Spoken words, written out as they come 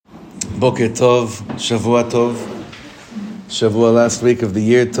Boker Tov, Shavua Tov, Shavua last week of the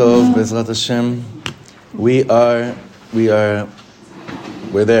year Tov, Bezrat Hashem. We're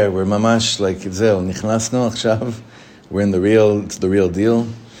there, we're mamash like Zeo, Nichnasno, Achshav. We're in it's the real deal.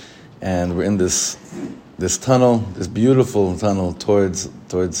 And we're in this tunnel, this beautiful tunnel towards,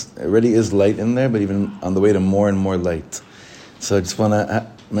 it already is light in there, but even on the way to more and more light. So I just want to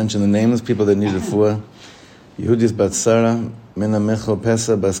mention the names, people that need refuah. Yehudis Bat Sarah, Mena Michal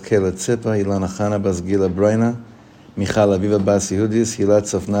Pesa Bas Kela Tzipa, Ilana Chana Bas Gila Broina, Michal Aviva Bas Yehudis, Hilat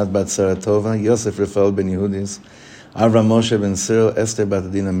Sofnat Bat Sarah Tova, Yosef Rafael Ben Yehudis, Avram Moshe Ben Cyril, Esther Bat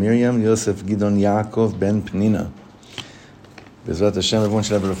Adina Miriam, Yosef Gidon Yaakov Ben Penina. Bezrat Hashem, everyone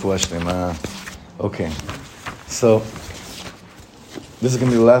should have a refuah shlema. Okay, so this is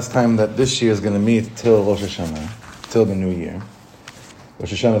going to be the last time that this year is going to meet till Rosh Hashana, till the new year.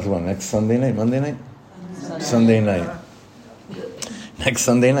 Rosh Hashana is what, next Sunday night, Monday night? Sunday night. Next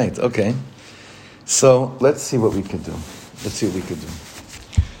Sunday night, okay. So let's see what we could do.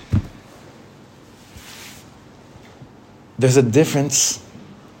 There's a difference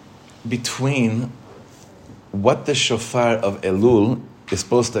between what the Shofar of Elul is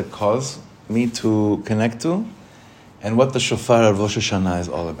supposed to cause me to connect to and what the Shofar of Rosh Hashana is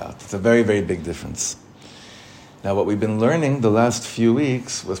all about. It's a very, very big difference. Now, what we've been learning the last few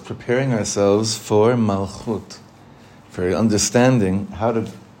weeks was preparing ourselves for Malchut, for understanding how to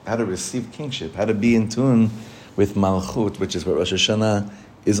receive kingship, how to be in tune with Malchut, which is what Rosh Hashanah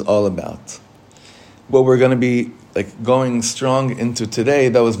is all about. What we're going to be going strong into today,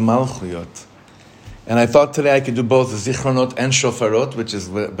 that was Malchuyot. And I thought today I could do both Zichronot and Shofarot,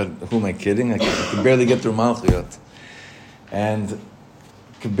 but who am I kidding? I could barely get through Malchuyot. And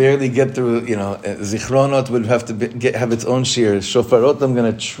could barely get through, Zichronot would have to have its own shir. Shofarot, we're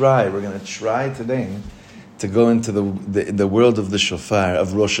going to try today to go into the world of the Shofar,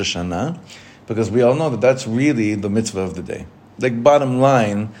 of Rosh Hashana, because we all know that that's really the mitzvah of the day. Bottom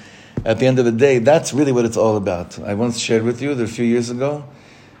line, at the end of the day, that's really what it's all about. I once shared with you that a few years ago,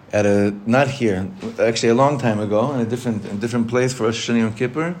 not here, actually a long time ago, in a different place for Rosh Hashanah Yom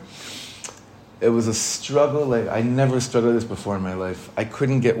Kippur, it was a struggle. I never struggled this before in my life. I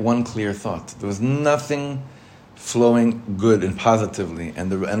couldn't get one clear thought. There was nothing flowing good and positively.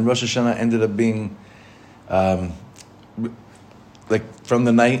 And Rosh Hashanah ended up being, from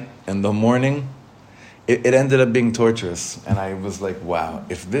the night and the morning, it ended up being torturous. And I was like, wow,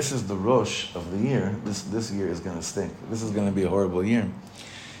 if this is the Rosh of the year, this year is going to stink. This is going to be a horrible year.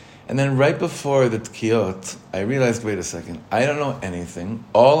 And then right before the Tkiyot, I realized, wait a second, I don't know anything.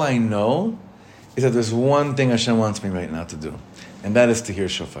 All I know is that there's one thing Hashem wants me right now to do, and that is to hear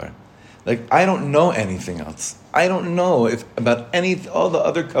shofar. I don't know anything else. I don't know about all the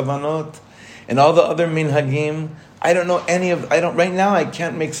other kavanot and all the other minhagim. I don't know right now I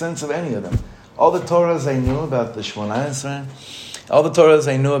can't make sense of any of them. All the Torahs I knew about the Shmona Esrei, all the Torahs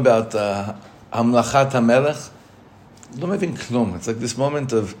I knew about Hamlachat HaMelech, don't even klum. It's this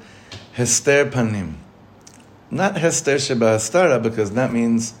moment of hester panim. Not hester sheba hastara, because that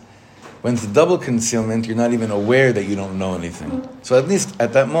means when it's double concealment, you're not even aware that you don't know anything. So at least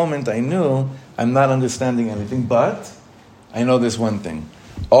at that moment, I knew I'm not understanding anything, but I know this one thing.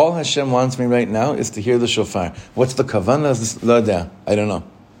 All Hashem wants me right now is to hear the shofar. What's the kavanah? I don't know.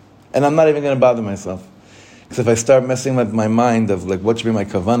 And I'm not even going to bother myself. Because if I start messing with my mind of what should be my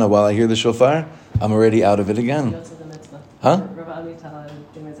kavanah while I hear the shofar, I'm already out of it again. Huh? Rabbi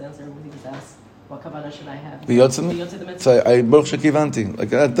answer when he was asked, what kavanah should I have? The Yotzei? So I Baruch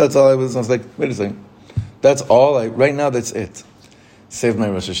Shekivanti. That's all I was like, wait a second. That's all right now, that's it. Saved my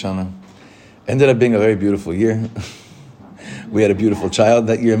Rosh Hashanah. Ended up being a very beautiful year. We had a beautiful child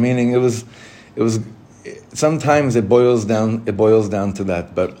that year, meaning it was sometimes it boils down to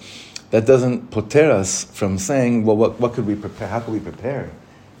that, but that doesn't poter us from saying, well, what could we prepare? How could we prepare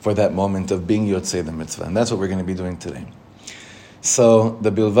for that moment of being Yotzei the mitzvah? And that's what we're going to be doing today. So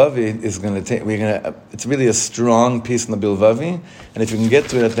the Bilvavi is going to it's really a strong piece in the Bilvavi, and if you can get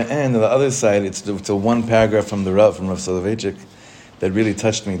to it at the end, on the other side, it's a one paragraph from Rav Soloveitchik that really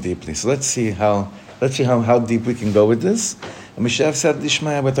touched me deeply. So let's see how deep we can go with this. And we should have said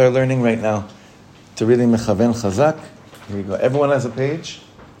Dishmaya with our learning right now to really mechaven chazak. Here we go. Everyone has a page?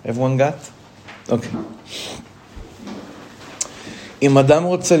 Everyone got? Okay. אם אדם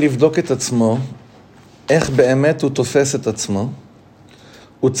רוצה לבדוק את עצמו, איך באמת הוא תופס את עצמו,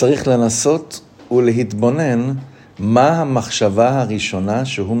 הוא צריך לנסות ולהתבונן מה המחשבה הראשונה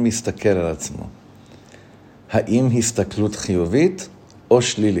שהוא מסתכל על עצמו. האם הסתכלות חיובית או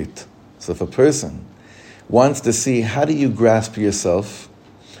שלילית? So if a person wants to see how do you grasp yourself,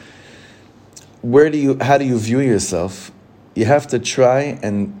 how do you view yourself, you have to try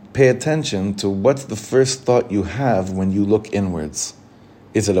and pay attention to what's the first thought you have when you look inwards.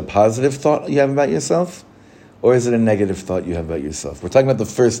 Is it a positive thought you have about yourself? Or is it a negative thought you have about yourself? We're talking about the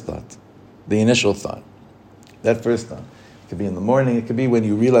first thought, the initial thought. That first thought. It could be in the morning, it could be when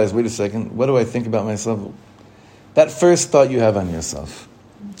you realize, wait a second, what do I think about myself? That first thought you have on yourself,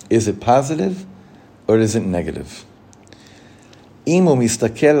 is it positive or is it negative? אם הוא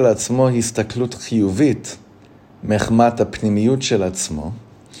מסתכל על עצמו הסתכלות חיובית, מחמת הפנימיות של עצמו,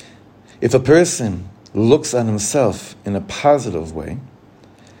 if a person looks at himself in a positive way,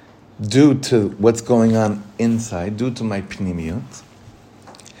 due to what's going on inside, due to my פנימיות,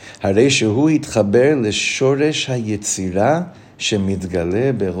 הרי שהוא יתחבר לשורש היצירה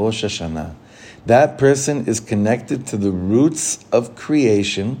שמתגלה בראש השנה. That person is connected to the roots of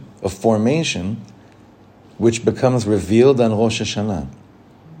creation, of formation, which becomes revealed on Rosh Hashana.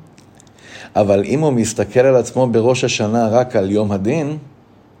 אבל אם הוא מסתכל על עצמו בראש השנה רק על יום הדין,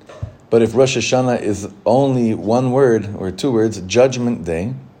 but if Rosh Hashana is only one word or two words, judgment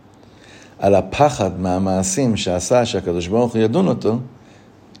day, על הפחד מהמעשים שעשה שהקדוש ברוך הוא ידון אותו,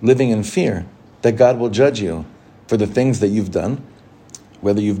 living in fear that God will judge you for the things that you've done,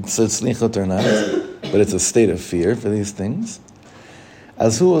 whether you've said slichot or not, but it's a state of fear for these things.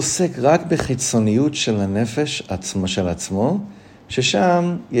 אז הוא עוסק רק בחיצוניות של הנפש עצמו של עצמו,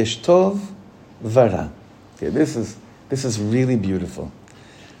 ששם יש טוב ורע. Okay, this is really beautiful.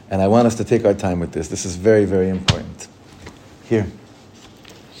 And I want us to take our time with this. This is very, very important. Here.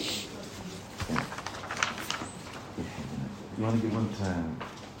 You want to give one to...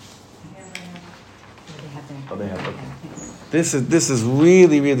 Oh, they have, okay. This is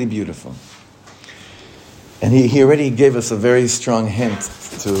really, really beautiful. And he already gave us a very strong hint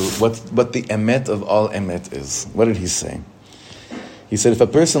to what the emet of all emet is. What did he say? He said, if a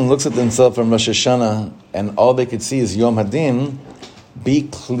person looks at themselves from Rosh Hashanah and all they could see is Yom Hadin, be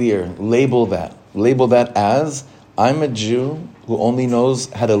clear, label that. Label that as, I'm a Jew who only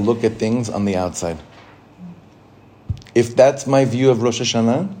knows how to look at things on the outside. If that's my view of Rosh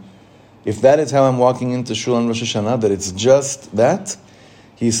Hashanah, if that is how I'm walking into Shul on Rosh Hashanah, that it's just that,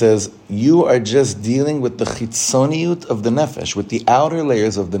 he says, you are just dealing with the chitzoniut of the nefesh, with the outer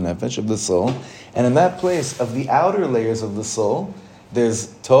layers of the nefesh, of the soul. And in that place of the outer layers of the soul, there's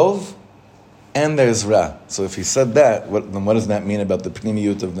tov and there's ra. So if he said that, then what does that mean about the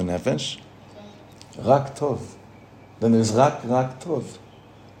pnimiyut of the nefesh? Rak tov. Then there's rak tov.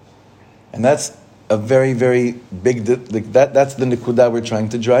 And that's a very, very big, that's the nikudah we're trying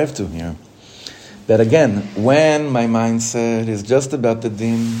to drive to here. That again, when my mindset is just about the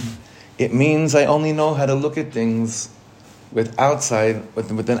din, it means I only know how to look at things with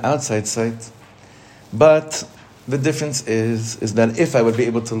an outside sight. But the difference is that if I would be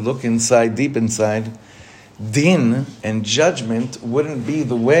able to look inside, deep inside, din and judgment wouldn't be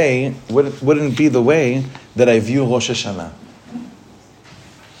the way that I view Rosh Hashanah.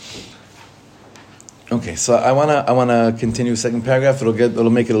 Okay, so I wanna continue second paragraph. It'll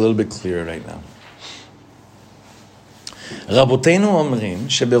make it a little bit clearer right now. רבותינו אומרים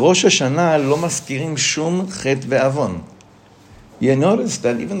שבראש השנה לא מזכירים שום חטא ועוון. You notice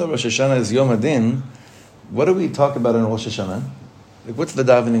that even though Rosh Hashanah is Yom Hadin, what do we talk about in Rosh Hashanah? Like, what's the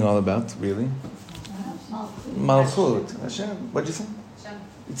davening all about, really? Malchut. Hashem. What'd you say?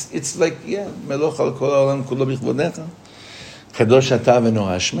 It's like, מלוך על כל העולם כולו בכבודך. קדוש אתה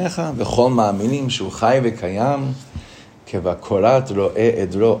ונורא שמך, וכל מאמינים שהוא חי וקיים, כבקורת רואה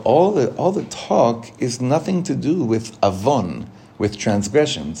עדרו. All the talk is nothing to do with avon, with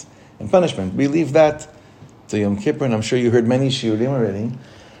transgressions and punishment. We leave that to Yom Kippur, and I'm sure you heard many shiurim already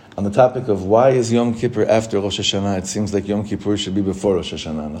on the topic of why is Yom Kippur after Rosh Hashanah. It seems like Yom Kippur should be before Rosh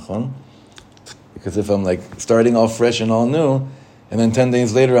Hashanah, nachon? Because if I'm like starting all fresh and all new, and then 10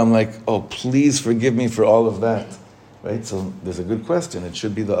 days later I'm like, oh, please forgive me for all of that. Right? So there's a good question. It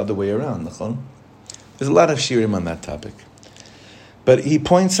should be the other way around. There's a lot of shiurim on that topic. But he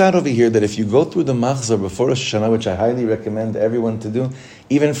points out over here that if you go through the machzor before Rosh Hashanah, which I highly recommend everyone to do,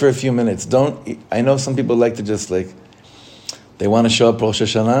 even for a few minutes, I know some people like to just they want to show up Rosh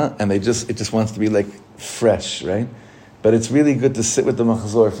Hashanah and it just wants to be fresh, right? But it's really good to sit with the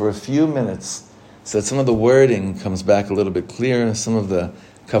machzor for a few minutes so that some of the wording comes back a little bit clearer, some of the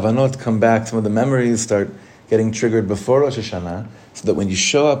kavanot come back, some of the memories start getting triggered before Rosh Hashanah, so that when you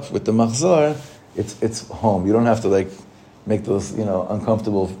show up with the machzor, it's home. You don't have to make those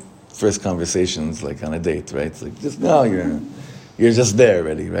uncomfortable first conversations on a date, right? It's you're just there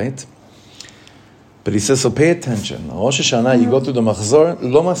already, right? But he says, so pay attention. Rosh Hashanah, you go through the machzor,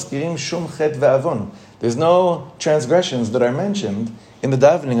 lo maskirim shum chet ve'avon. There's no transgressions that are mentioned in the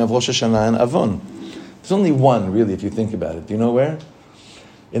davening of Rosh Hashanah and Avon. There's only one, really, if you think about it. Do you know where?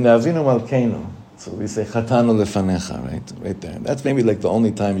 In Avinu Malkeinu, so we say Chatanu Lefanecha, right there. That's maybe like the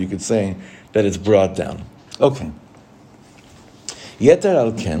only time you could say that it's brought down. Okay. Yeter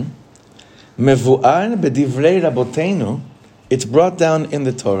al ken, mevu'ar b'divrei Rabotenu, it's brought down in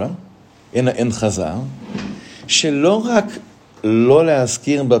the Torah, in Chazal, shelo rak lo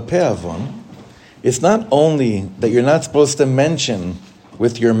le'askir b'peh avon. It's not only that you're not supposed to mention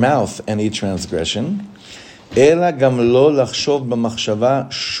with your mouth any transgression, אלא גם לא לחשוב במחשבה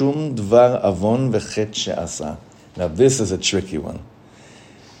שום דבר עוון וחטא שעשה. Now this is a tricky one.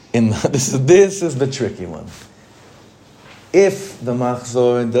 This is the tricky one. If the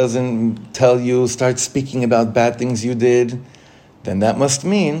machzor doesn't tell you, start speaking about bad things you did, then that must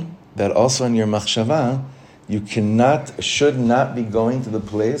mean that also in your machshava, you should not be going to the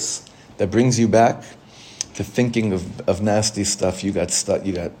place that brings you back to thinking of nasty stuff you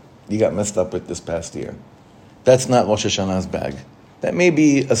got messed up with this past year. That's not Rosh Hashanah's bag. That may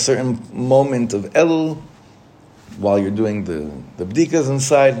be a certain moment of Elul while you're doing the bdikas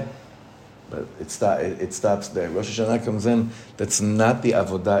inside, but it stops there. Rosh Hashanah comes in. That's not the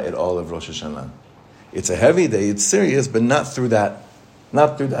avodah at all of Rosh Hashanah. It's a heavy day. It's serious, but not through that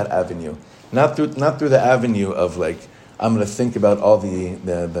avenue. Not through the avenue of like, I'm going to think about all the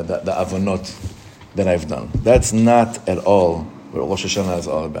avonot that I've done. That's not at all what Rosh Hashanah is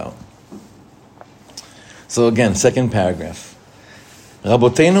all about. So again, second paragraph.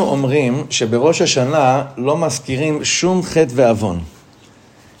 רבותינו אומרים שבראש השנה לא מזכירים שום חטא ועוון.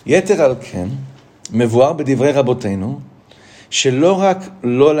 יתר על כן, מבואר בדברי רבותינו, שלא רק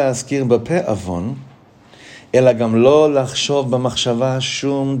לא להזכיר בפה עוון, אלא גם לא לחשוב במחשבה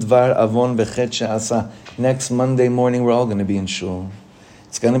שום דבר עוון וחטא שעשה. Next Monday morning, we're all going to be in shul.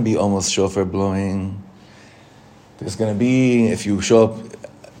 It's going to be almost shofar blowing. There's going to be, if you show up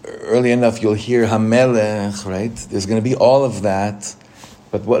early enough, you'll hear Hamelech, right? There's going to be all of that.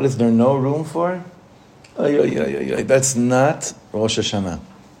 But what is there no room for? That's not Rosh Hashanah.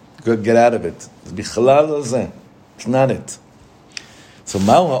 Good, get out of it. It's not it. So,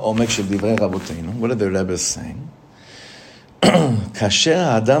 what are the Rebbes saying? כאשר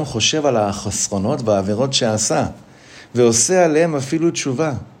האדם חושב על החסרונות והעבירות שעשה, ועושה עליהם אפילו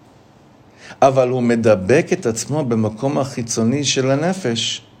תשובה, אבל הוא מדבק את עצמו במקום החיצוני של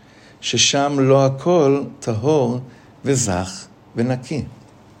הנפש, ששם לא הכל טהור וזך ונקי.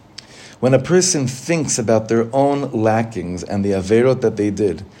 When a person thinks about their own lackings and the averot that they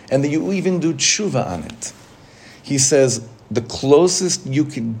did, and that you even do tshuva on it, he says the closest you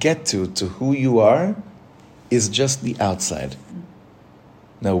could get to who you are is just the outside.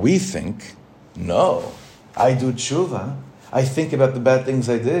 Now we think, no, I do tshuva, I think about the bad things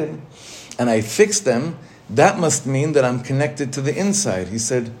I did, and I fix them, that must mean that I'm connected to the inside. He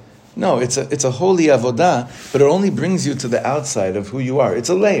said, no, it's a holy avodah, but it only brings you to the outside of who you are. It's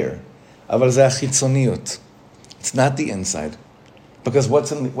a layer. It's not the inside. Because what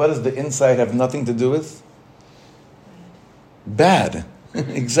does the inside have nothing to do with? Bad.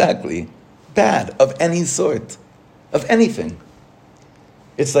 Exactly. Bad. Of any sort. Of anything.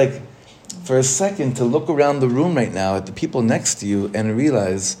 It's like, for a second, to look around the room right now at the people next to you and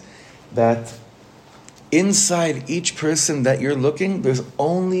realize that inside each person that you're looking, there's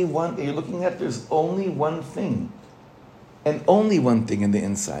only one thing. And only one thing in the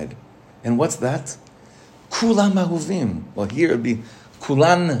inside. And what's that? Kulam ahuvim. Well, here it would be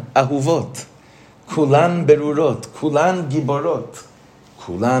kulan ahuvot, kulan berurot, kulan giborot,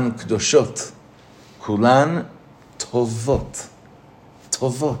 kulan kdoshot, kulan tovot,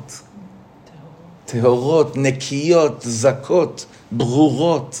 tehorot, nekiyot, zakot,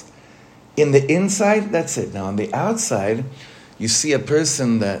 brurot. In the inside, that's it. Now, on the outside, you see a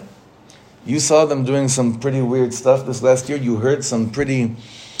person that you saw them doing some pretty weird stuff this last year. You heard some pretty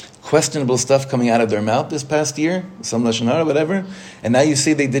questionable stuff coming out of their mouth this past year, some lashon hara, whatever, and now you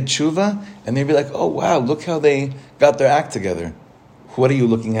see they did tshuva, and they'd be like, oh wow, look how they got their act together. What are you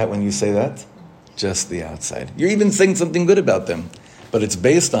looking at when you say that? Just the outside. You're even saying something good about them, but it's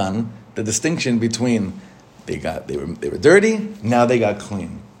based on the distinction between they were dirty, now they got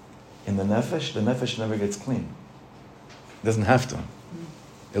clean. In the nefesh never gets clean. It doesn't have to.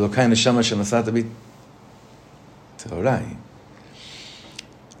 Elokai neshama shenasata bi teorai.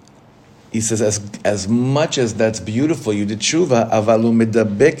 He says, as much as that's beautiful, you did tshuva, אבל הוא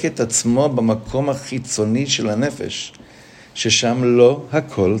מדבק את עצמו במקום החיצוני של הנפש, ששם לא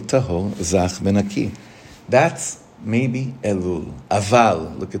הכל טהור, זך ונקי. That's maybe Elul. אבל,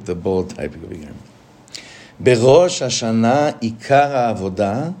 look at the bold type over here. בראש השנה עיקר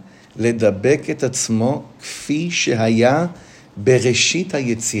העבודה, לדבק את עצמו כפי שהיה בראשית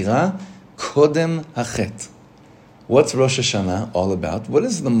היצירה, קודם החטא. What's Rosh Hashanah all about? What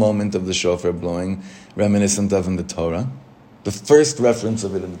is the moment of the shofar blowing reminiscent of in the Torah? The first reference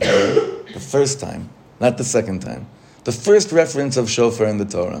of it in the Torah. The first time. Not the second time. The first reference of shofar in the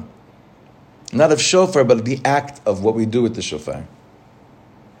Torah. Not of shofar, but the act of what we do with the shofar.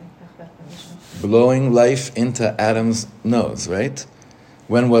 Blowing life into Adam's nose, right?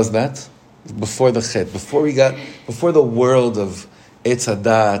 When was that? Before the Chet. Before the world of Etz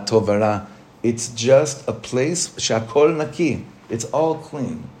Hadat, Tovara. It's just a place, Shakol Naki. It's all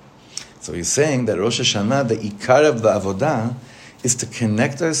clean. So he's saying that Rosh Hashanah, the Ikar of the Avodah, is to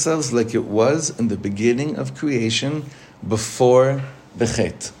connect ourselves like it was in the beginning of creation, before the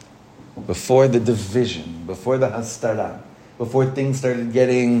Chet, before the division, before the Hastara, before things started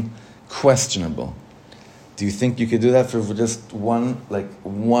getting questionable. Do you think you could do that for just one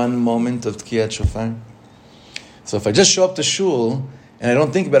moment of Tkiyat Shofar? So if I just show up to shul and I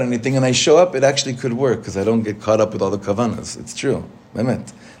don't think about anything and I show up, it actually could work because I don't get caught up with all the kavanas. It's true. I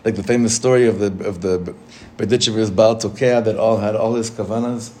meant. Like the famous story of the Berditchever's Baal Tokea that had all his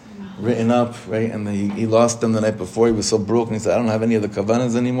kavanas written up, right? And he lost them the night before. He was so broken. He said, I don't have any of the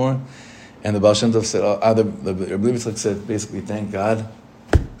kavanas anymore. And the Baal Shem Tov said, the Rabbi said, basically, thank God.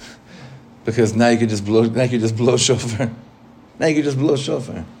 Because now you could just blow shofar. Now you could just blow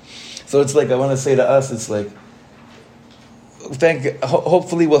shofar. So it's like, I want to say to us, it's like,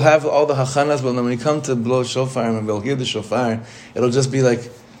 hopefully we'll have all the hachanas, but when we come to blow shofar and we'll hear the shofar, it'll just be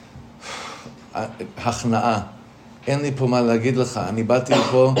like, הכנעה. אין לי פה מה להגיד לך. אני באתי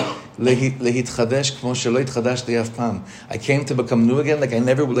פה להתחדש כמו שלא התחדשתי אף פעם. I came to become new again like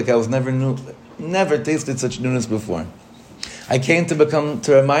I was never new. Never tasted such newness before. I came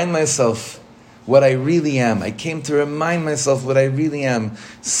to remind myself what I really am. I came to remind myself what I really am.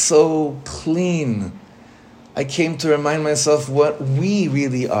 So clean. I came to remind myself what we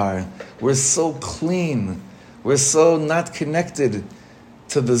really are. We're so clean. We're so not connected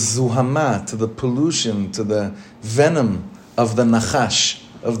to the zuhama, to the pollution, to the venom of the nachash,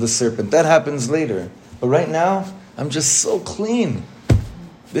 of the serpent. That happens later. But right now, I'm just so clean.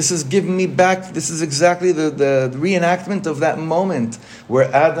 This is giving me back, this is exactly the reenactment of that moment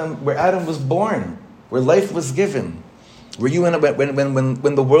where Adam was born, where life was given, where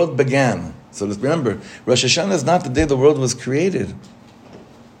when the world began. So let's remember, Rosh Hashanah is not the day the world was created.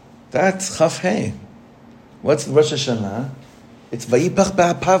 That's Chaf Hei. What's Rosh Hashanah? It's Vayipach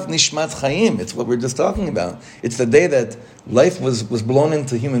Ba'apav Nishmat Chaim. It's what we're just talking about. It's the day that life was blown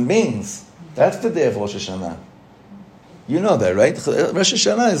into human beings. That's the day of Rosh Hashanah. You know that, right? Rosh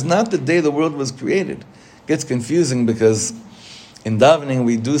Hashanah is not the day the world was created. It gets confusing because in davening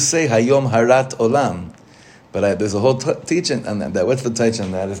we do say Hayom Harat Olam. But there's a whole teaching on that. What's the teaching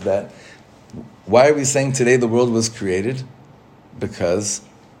on that? Is that why are we saying today the world was created? Because,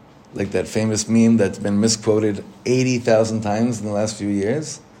 like that famous meme that's been misquoted 80,000 times in the last few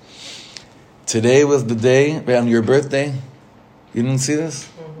years. Today was the day, on your birthday. You didn't see this?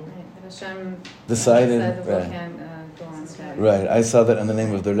 Hashem decided. Right, I saw that in the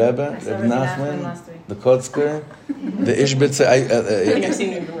name of the Rebbe, Reb Nachman, the Kotzker, the Ishbitzer. I think I've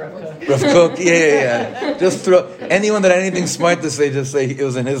seen even Rav Kook. Rav Kook, yeah. Just throw anyone that had anything smart to say, just say it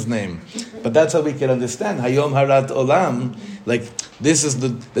was in his name. But that's how we can understand Hayom Harat Olam. Like this is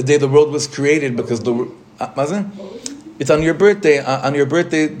the day the world was created because it's on your birthday. On your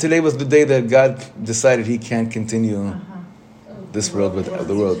birthday, today was the day that God decided He can't continue this world without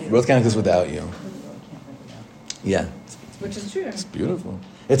the world. The world can't exist without you. Yeah. Which is true. It's beautiful.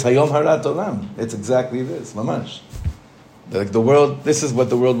 It's Hayom Harat Olam. It's exactly this, mamash. Like the world, this is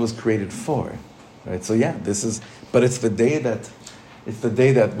what the world was created for, right? So yeah, but it's the day that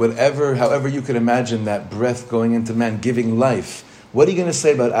however you could imagine that breath going into man, giving life. What are you going to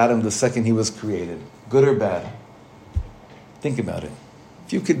say about Adam the second he was created? Good or bad? Think about it.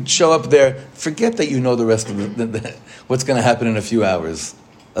 If you could show up there, forget that you know the rest of what's going to happen in a few hours.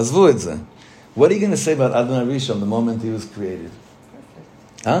 Azvu et zeh. What are you going to say about Adam Arishon the moment he was created?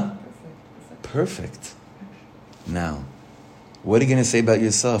 Huh? Perfect. Now, what are you going to say about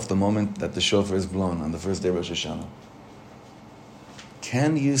yourself the moment that the shofar is blown on the first day of Rosh Hashanah?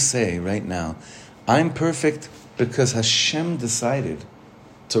 Can you say right now, I'm perfect because Hashem decided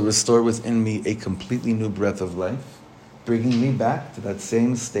to restore within me a completely new breath of life, bringing me back to that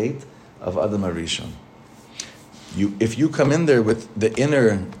same state of Adam Arishon? If you come in there with the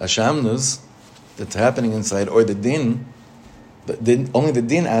inner Hashamnus that's happening inside, or the din, only the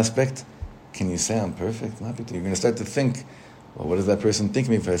din aspect, can you say I'm perfect? You're going to start to think, well, what does that person think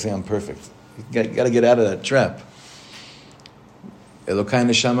of me if I say I'm perfect? You got to get out of that trap. Elokai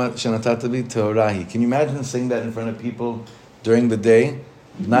Neshama shenatata bi tehorahi. Can you imagine saying that in front of people during the day?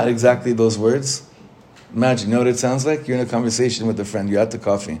 Not exactly those words. Imagine, you know what it sounds like? You're in a conversation with a friend, you're at the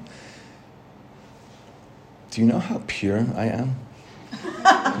coffee. Do you know how pure I am?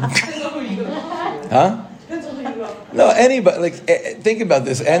 Depends on who you go. Huh? Depends on who you go. No, anybody, think about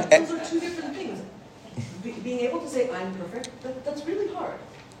this. Those are two different things. Being able to say, I'm perfect, that's really hard.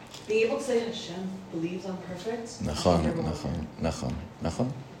 Being able to say, Hashem believes I'm perfect. Nachon.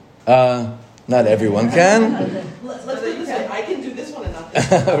 Not everyone can. Let's do it this way. I can do this one and not this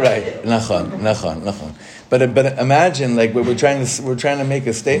one. Right. Nachon. But imagine, like, we're trying to make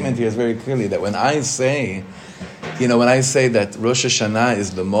a statement here very clearly that when I say that Rosh Hashana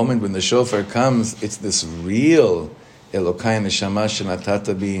is the moment when the shofar comes, it's this real Elokai Neshama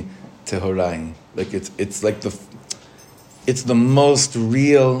Shenatata Bi Tehorai. Like it's the most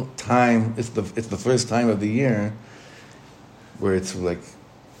real time. It's the first time of the year where it's like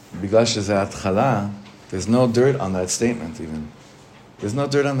Bigash Zat Chala. There's no dirt on that statement even. There's no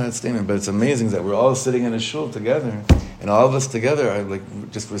dirt on that statement, but it's amazing that we're all sitting in a shul together, and all of us together are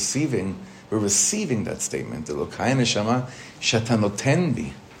like just receiving. We're receiving that statement. Elokai neshama shatanoten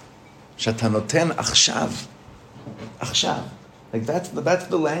bi, shatanoten achshav. Like that's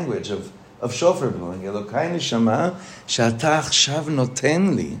the language of shofar blowing. Elokai neshama shata achshav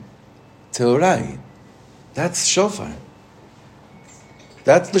noten li teorai. That's shofar.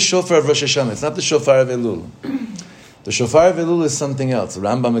 That's the shofar of Rosh Hashana. It's not the shofar of Elul. The shofar of Elul is something else.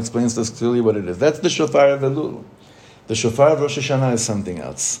 Rambam explains to us clearly what it is. That's the shofar of Elul. The shofar of Rosh Hashana is something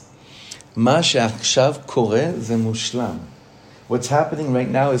else. Ma she'achshav koreh ze mushlam. What's happening right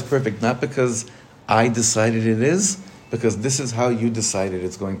now is perfect, not because I decided it is, because this is how you decided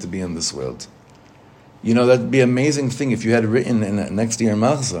it's going to be in this world. You know, that'd be an amazing thing if you had written in next to your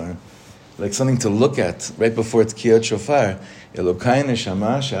machzor, like something to look at right before it's Kiyat Shofar. Elokai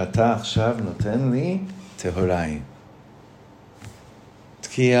neshama she'ata achshav noten li tehorai.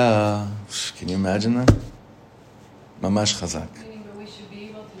 Can you imagine that? Mamash chazak. Meaning that we should be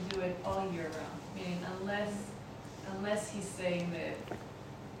able to do it all year round. Meaning unless he's saying that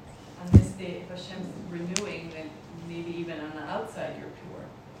on this day, if Hashem's renewing, then maybe even on the outside you're pure.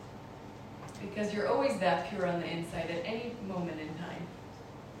 Because you're always that pure on the inside at any moment in time.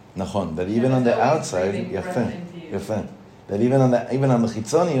 Nachon, that even on the outside, yafeh. That even on the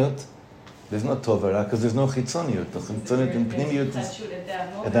chitzoniut, there's no tovara because there's no chitzoniut. The chitzoniut and pnimiut is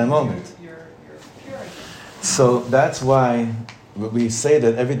at that moment. You're pure again. So that's why we say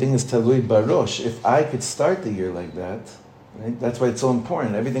that everything is talui barosh. If I could start the year like that, right? That's why it's so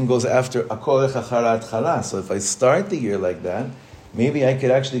important. Everything goes after akol echacharat chala. So if I start the year like that, maybe I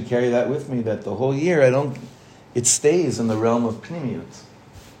could actually carry that with me. That the whole year it stays in the realm of pnimiut.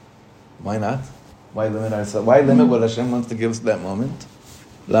 Why not? Why limit ourselves? Why limit what Hashem wants to give us at that moment?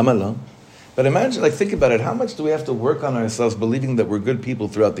 Lama lo. But imagine, think about it. How much do we have to work on ourselves believing that we're good people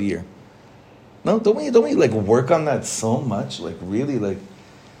throughout the year? No, don't we work on that so much? Really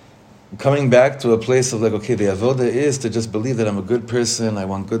coming back to a place of okay, the avoda is to just believe that I'm a good person. I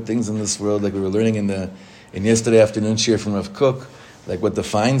want good things in this world. Like we were learning in yesterday afternoon shir from Rav Kook. Like what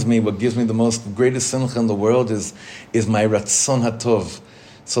defines me, what gives me the greatest simcha in the world is my ratzon hatov.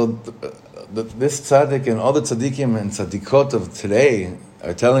 So this tzaddik and all the tzaddikim and tzaddikot of today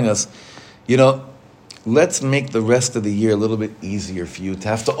are telling us, let's make the rest of the year a little bit easier for you to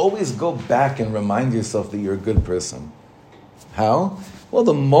have to always go back and remind yourself that you're a good person. How? Well,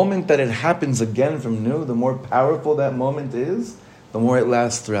 the moment that it happens again from new, the more powerful that moment is, the more it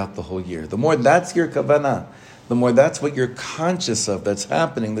lasts throughout the whole year. The more that's your kavanah, the more that's what you're conscious of that's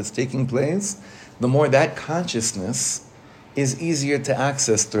happening, that's taking place, the more that consciousness is easier to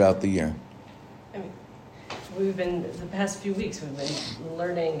access throughout the year. The past few weeks, we've been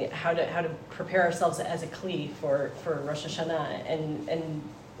learning how to prepare ourselves as a kli for Rosh Hashana, and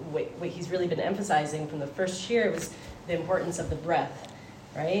what he's really been emphasizing from the first year was the importance of the breath,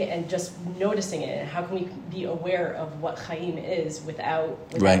 right? And just noticing it. How can we be aware of what Chaim is without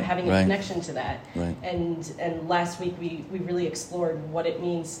having a connection to that? Right. And last week we really explored what it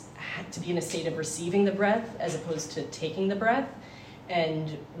means to be in a state of receiving the breath as opposed to taking the breath.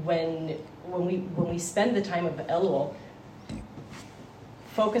 And when we spend the time of Elul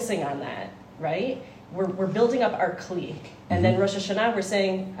focusing on that, right? We're building up our kli, and then Rosh Hashanah we're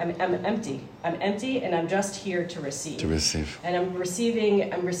saying I'm empty, and I'm just here to receive. And I'm receiving.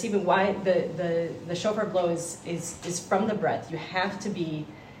 Why the shofar blow is from the breath. You have to be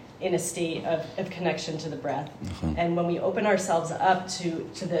in a state of connection to the breath. And when we open ourselves up to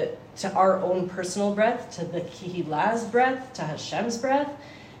our own personal breath, to the Kihilah's breath, to Hashem's breath,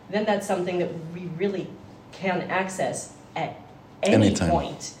 then that's something that we really can access at any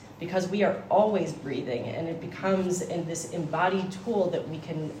point because we are always breathing, and it becomes in this embodied tool that we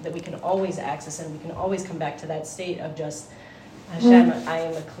can always access, and we can always come back to that state of just, Hashem, I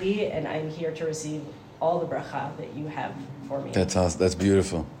am a kli, and I'm here to receive all the bracha that you have for me. That's awesome. That's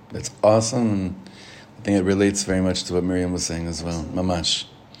beautiful. That's awesome. And I think it relates very much to what Miriam was saying as well. Mamash.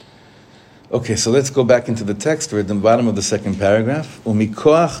 Okay, so let's go back into the text. We're at the bottom of the second paragraph.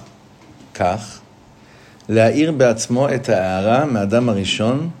 ומכוח כך, להאיר בעצמו את ההארה מהאדם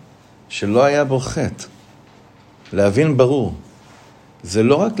הראשון שלא היה בו חטא. להבין ברור. זה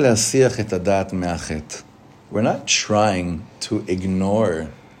לא רק להסיח את הדעת מהחטא. We're not trying to ignore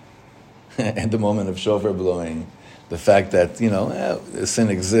at the moment of shofar blowing the fact that, sin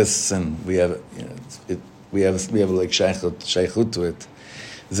exists and we have like shaychut to it.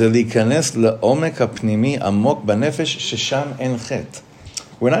 זה להיכנס לעומק הפנימי עמוק בנפש ששם אין חטא.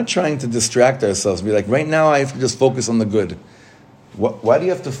 We're not trying to distract ourselves. Be like, right now I have to just focus on the good. Why do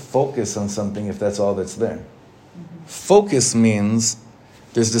you have to focus on something if that's all that's there? Focus means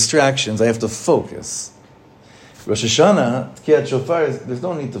there's distractions. I have to focus. Rosh Hashana, Tkiyat Shofar, there's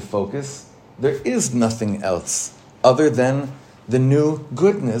no need to focus. There is nothing else other than the new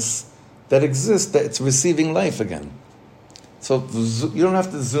goodness that exists, that's receiving life again. So you don't have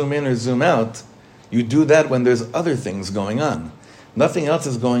to zoom in or zoom out. You do that when there's other things going on. Nothing else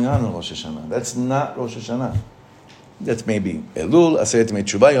is going on in Rosh Hashanah. That's not Rosh Hashanah. That's maybe Elul, Aseret Yemei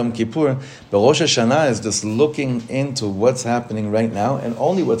Teshuvah, Yom Kippur. But Rosh Hashanah is just looking into what's happening right now, and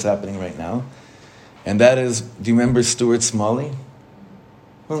only what's happening right now. And that is, do you remember Stuart Smalley?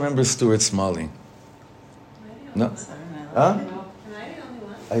 Who remembers Stuart Smalley? No? Huh?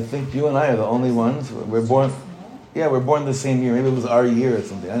 I think you and I are the only ones. We're born the same year. Maybe it was our year or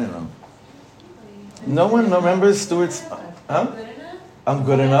something. I don't know. No one remembers Stuart's... Huh? I'm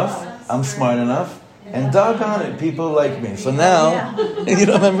good enough. I'm smart enough. And doggone it, people like me. So now, you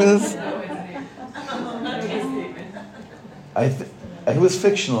don't remember this? He was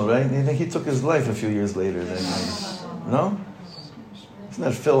fictional, right? I think he took his life a few years later. No? Isn't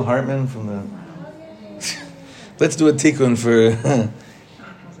that Phil Hartman from the... Let's do a tikkun for...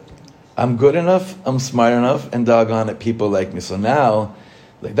 I'm good enough, I'm smart enough, and doggone it, people like me. So now,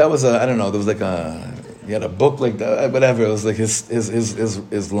 like that was there was like he had a book like that, whatever. It was like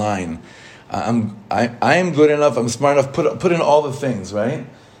his line. I am good enough, I'm smart enough, put in all the things, right?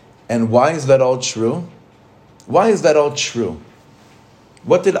 And why is that all true? Why is that all true?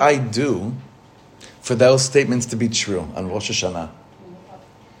 What did I do for those statements to be true on Rosh Hashanah?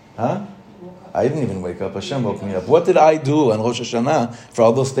 Huh? I didn't even wake up. Hashem woke me up. What did I do on Rosh Hashanah for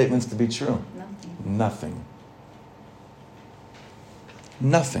all those statements to be true? Nothing.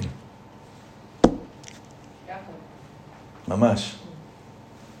 Nothing. Mamash.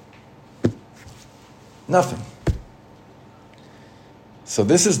 Nothing. So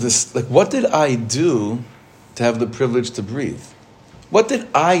this is this, like, what did I do to have the privilege to breathe? What did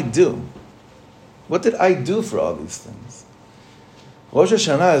I do? What did I do for all these things? Rosh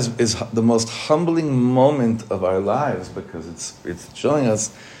Hashanah is the most humbling moment of our lives because it's showing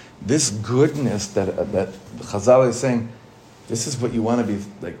us this goodness that Chazal is saying, this is what you want to be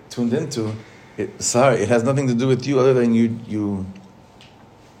like tuned into. It has nothing to do with you other than you're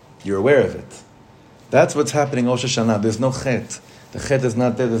aware of it. That's what's happening in Rosh Hashanah. There's no chet. The chet is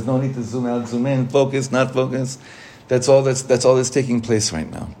not there. There's no need to zoom out, zoom in, focus, not focus. That's all that's taking place right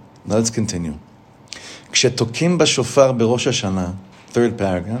now. Now let's continue. כשתוקים בשופר בראש השנה, third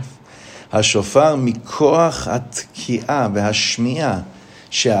paragraph, השופר מכוח התקיעה והשמיעה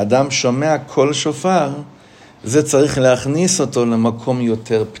שהאדם שומע כל שופר, זה צריך להכניס אותו למקום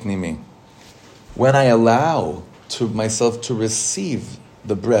יותר פנימי. When I allow myself to receive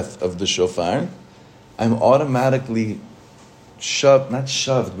the breath of the shofar, I'm automatically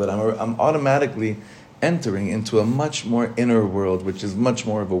I'm automatically entering into a much more inner world, which is much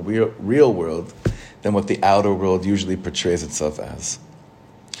more of a real world than what the outer world usually portrays itself as.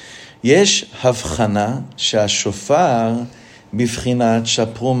 יש הבחנה שהשופר בבחינת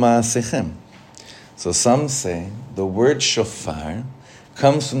שפרו מעשיכם. So some say the word shofar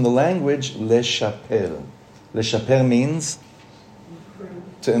comes from the language leshaper. Leshaper means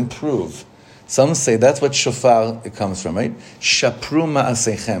to improve. Some say that's what shofar it comes from, right? Shapru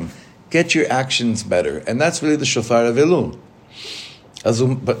ma'asechem. Get your actions better. And that's really the Shofar of Elul.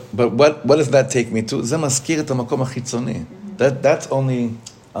 But what does that take me to? זה מזכיר את המקום החיצוני. That's only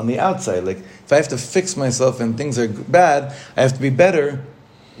on the outside. Like, if I have to fix myself and things are bad, I have to be better.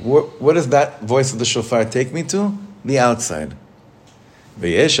 What does that voice of the shofar take me to? The outside.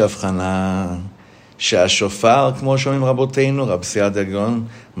 ויש הבחנה שהשופר, כמו שאומרים רבותינו, רב סעדיה הגאון,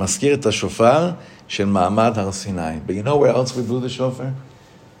 מזכיר את השופר של מעמד הר סיני. But you know where else we blew the shofar?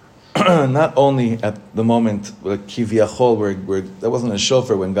 not only at the moment, kiviyachol, where that wasn't a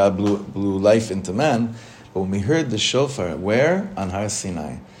shofar when God blew life into man, but when we heard the shofar, where? On Har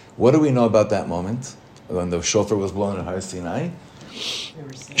Sinai. What do we know about that moment? When the shofar was blown at Har Sinai?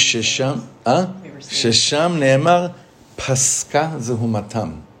 Shesham ne'emar paska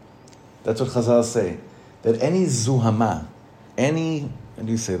zehumatam. That's what Chazal say. That any zuhama, how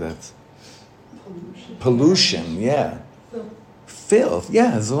do you say that? Pollution, yeah. Filth,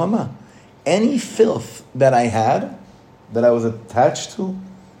 yeah, zuhama. Any filth that I had, that I was attached to,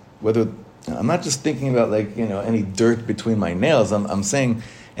 whether, I'm not just thinking about any dirt between my nails, I'm saying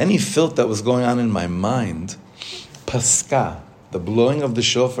any filth that was going on in my mind, paska, the blowing of the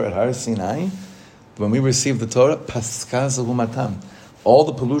shofar at Har Sinai, when we received the Torah, paska zehumatam. All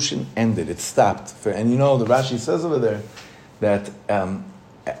the pollution ended. It stopped. And the Rashi says over there that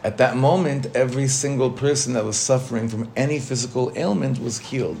at that moment, every single person that was suffering from any physical ailment was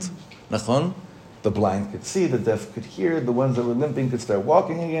healed. Nachon? The blind could see, the deaf could hear, the ones that were limping could start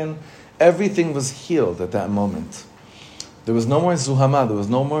walking again. Everything was healed at that moment. There was no more zuhama, there was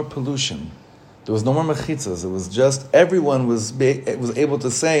no more pollution. There was no more mechitzas. It was just, everyone was able to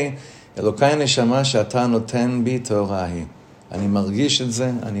say, Elokai neshama she'ata noten bi torahi. אני מרגיש את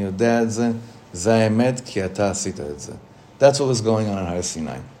זה, אני יודע את זה, זה האמת, כי אתה עשית את זה. That's what was going on in Har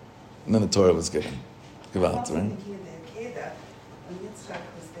Sinai. And then the Torah was given. Gewalt, right? When Yitzchak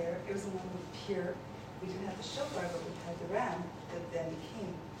was there, it was a moment of pure, we didn't have the shofar, but we had the ram, that then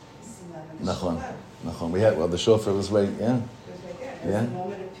became the Sinai and the shofar. Nachon. The shofar was right, yeah. It was right there. It was a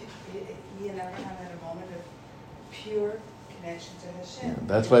moment of, he and Abraham had a moment of pure connection to Hashem. Yeah,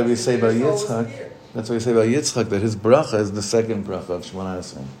 that's why we say about Yitzchak, that his bracha is the second bracha of Shemona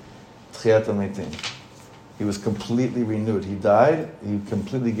Esrei. Tchiyat HaMeitim. He was completely renewed. He died, he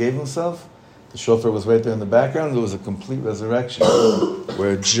completely gave himself. The shofar was right there in the background. There was a complete resurrection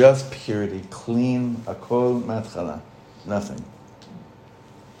where just purity, clean, akol matchala, nothing.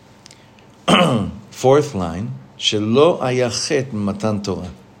 Fourth line, shelo ayachet matan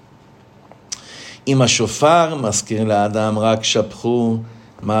Torah. Im hashofar maskir la'adam rak shapchu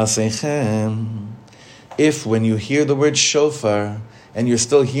ma'aseichem. If when you hear the word shofar and you're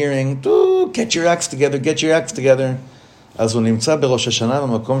still hearing, get your acts together, אז הוא נמצא בראש השנה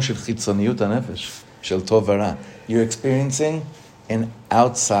במקום של חיצוניות הנפש, של טוב ורע. You're experiencing an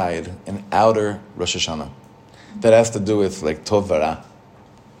outer Rosh Hashanah. That has to do with טוב ורע.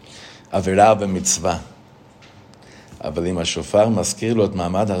 עבירה ומצווה. אבל אם השופר מזכיר לו את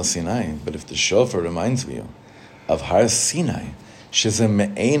מעמד הר סיני, but if the shofar reminds you of Har Sinai, שזה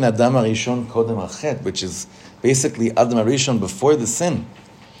מעין אדם הראשון קודם החטא, which is basically אדם הראשון before the sin,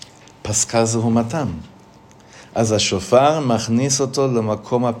 פסקה זהומתם. אז השופר מכניס אותו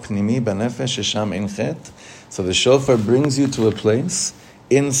למקום הפנימי בנפש ששם אין חטא. So the shofar brings you to a place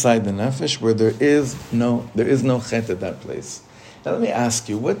inside the nefesh where there is no chet at that place. Now let me ask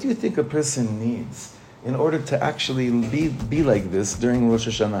you, what do you think a person needs in order to actually be like this during Rosh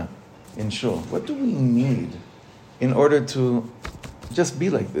Hashana in Shul? What do we need in order to just be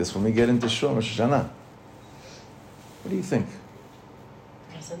like this when we get into Shul Rosh Hashana? What do you think?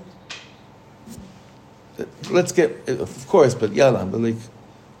 Let's get, of course, but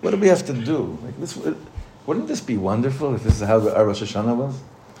what do we have to do? Wouldn't this be wonderful if this is how our Rosh Hashanah was?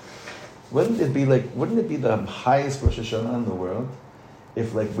 Wouldn't it be the highest Rosh Hashanah in the world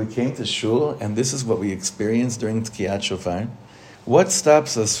if we came to Shul and this is what we experienced during Tkiyat Shofar? What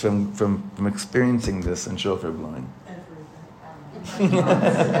stops us from experiencing this in Shofar blowing?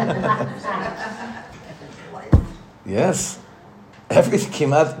 Yes. Everything,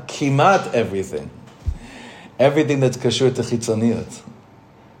 kimat everything. Everything that's kashur to chitzoniyot.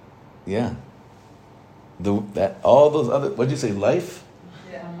 Yeah. All those other, what did you say, life?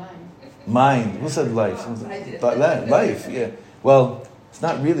 Yeah, Mind. Who said life? I did. Life, yeah. Well, it's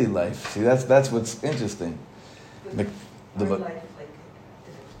not really life. See, that's what's interesting. Our life, did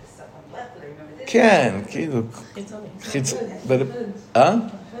someone left? Did I remember this? Can.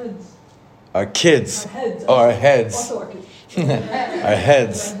 Our kids. Our heads.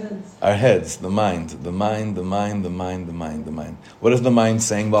 Our heads. The mind. What is the mind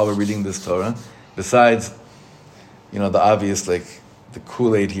saying while we're reading this Torah? Besides, the obvious, the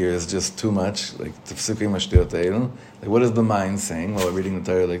Kool-Aid here is just too much, what is the mind saying while we're reading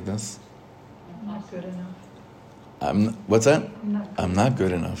the Torah like this? I'm not good enough. What's that? I'm not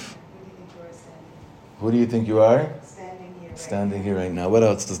good enough. Who do you think you are? Standing here right now. What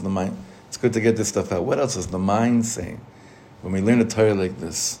else does the mind... It's good to get this stuff out. What else does the mind say when we learn a Torah like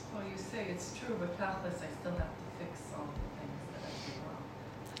this? Well, you say it's true, but Tachlis, I still have to fix all the things that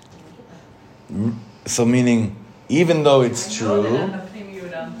I do wrong. So meaning, even though it's true... I know that I'm a thing you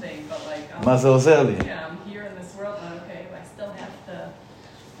don't think, but Yeah, I'm here in this world, but okay, I still have to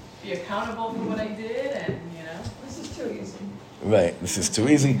be accountable for what I did, and This is too easy. Right, this is too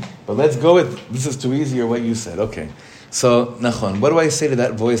easy. But let's go with this is too easy or what you said. Okay. So, Nachon, what do I say to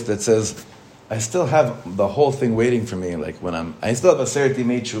that voice that says, I still have the whole thing waiting for me, like when I still have a Aseret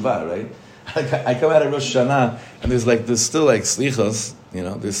Yimei Tshuva, right? I come out of Rosh Hashana, and there's still like slichos,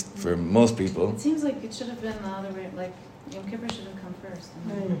 there's for most people. It seems like it should have been the other way, like Yom Kippur should have come first.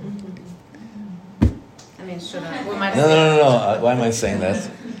 I mean, should have. No. Why am I saying that?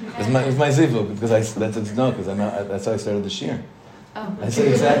 It's my zivug, because that's how I started the shir. Oh. I said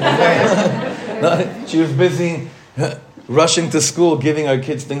exactly. No, she was busy rushing to school, giving our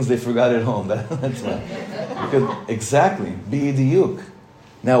kids things they forgot at home. That's why. Because, exactly. B'idiyuk.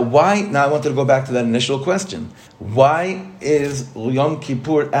 Now, why? Now, I wanted to go back to that initial question. Why is Yom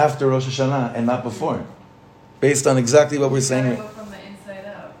Kippur after Rosh Hashanah and not before? Based on exactly what we're saying. go from the inside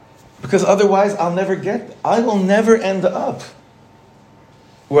out. Because otherwise, I will never end up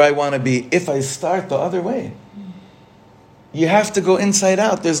where I want to be if I start the other way. You have to go inside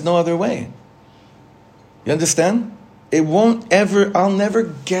out. There's no other way. You understand? I'll never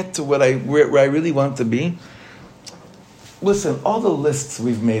get to where I really want to be. Listen, all the lists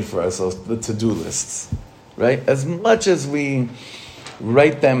we've made for ourselves, the to-do lists, right? As much as we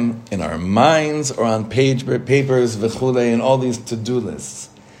write them in our minds or on papers, v'chulei, and all these to-do lists,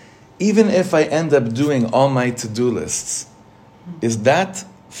 even if I end up doing all my to-do lists, is that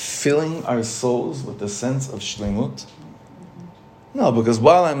filling our souls with a sense of shlemut? No, because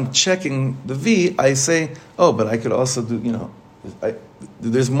while I'm checking the V, I say, oh, but I could also do,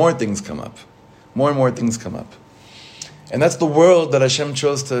 there's more things come up. More and more things come up. And that's the world that Hashem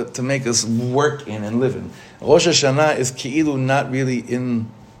chose to make us work in and live in. Rosh Hashanah is ki'ilu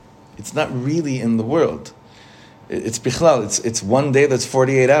it's not really in the world. It's bichlal, it's one day that's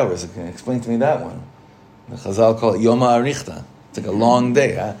 48 hours. Explain to me that one. The Chazal call it Yom HaArichta. It's like a long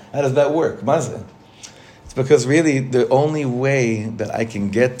day. How does that work? Mazeh. It's because really the only way that I can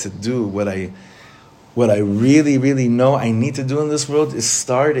get to do what I really, really know I need to do in this world is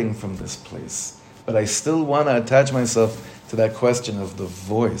starting from this place. But I still want to attach myself to that question of the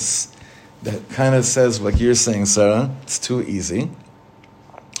voice that kind of says, like you're saying, Sarah, it's too easy.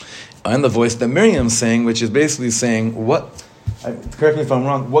 And the voice that Miriam's saying, which is basically saying, correct me if I'm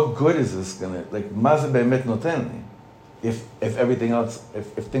wrong, what good is this going to, like, maze be'emet noten li, if everything else,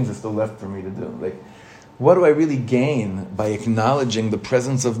 if things are still left for me to do? Like, what do I really gain by acknowledging the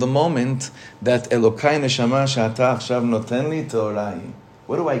presence of the moment that Elokai Neshama she'ata achshav noten li teorai?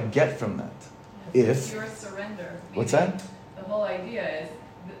 What do I get from that? If your surrender. What's that? The whole idea is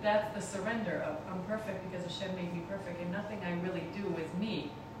that's the surrender of I'm perfect because Hashem made me perfect, and nothing I really do is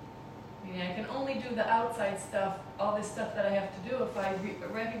me. Meaning I can only do the outside stuff, all this stuff that I have to do if I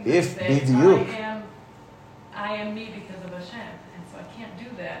recognize that I am me because of Hashem, and so I can't do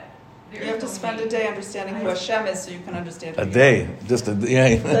that. You have to spend a day understanding who Hashem is, so you can understand. A day, just a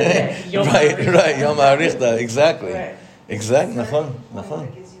day. Right. Yom HaArichta, exactly. Right. Exactly. Nachon.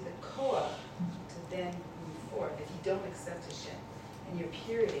 Nachon. Don't accept Hashem and your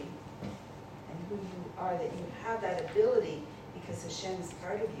purity and who you are, that you have that ability because Hashem is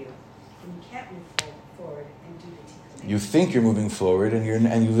part of you, and you can't move forward and do the tikkun. You think you're moving forward, and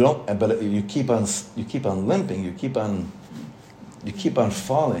you don't, but you keep on limping, you keep on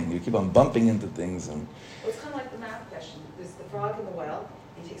falling, you keep on bumping into things, and well, it's kind of like the math question. There's the frog in the well.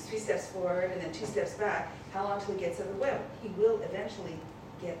 He takes 3 steps forward and then 2 steps back. How long till he gets out of the well? He will eventually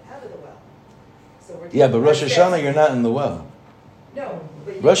get out of the well. But Rosh Hashanah, you're not in the well. No,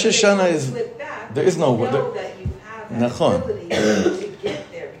 but Rosh Hashanah is back, there is no well. Know that you have that ability to get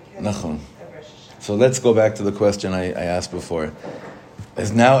there because of Rosh Hashanah. So let's go back to the question I asked before.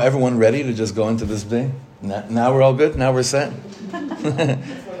 Is now everyone ready to just go into this day? Now we're all good? Now we're set?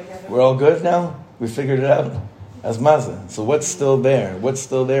 We're all good now? We figured it out? As Mazah. So what's still there? What's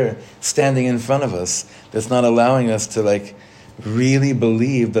still there standing in front of us that's not allowing us to really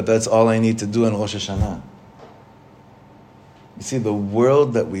believe that that's all I need to do in Rosh Hashanah? You see, the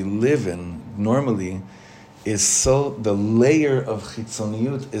world that we live in normally is the layer of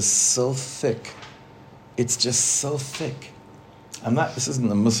chitzoniyut is so thick. It's just so thick. This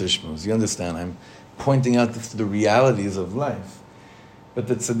isn't a Musar shmuz, you understand? I'm pointing out the realities of life. But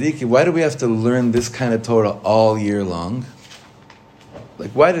the tzaddikim, why do we have to learn this kind of Torah all year long?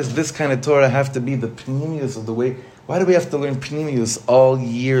 Why does this kind of Torah have to be the pnimius of the way? Why do we have to learn pnimius all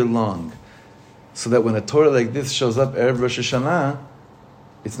year long? So that when a Torah like this shows up Erev Rosh Hashanah,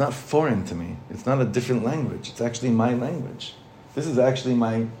 it's not foreign to me. It's not a different language. It's actually my language. This is actually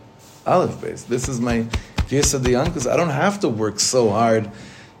my Aleph base. This is my Yesod Yankus. I don't have to work so hard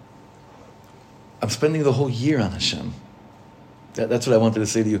I'm spending the whole year on Hashem. That's what I wanted to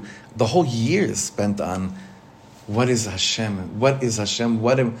say to you. The whole year is spent on what is Hashem? What is Hashem?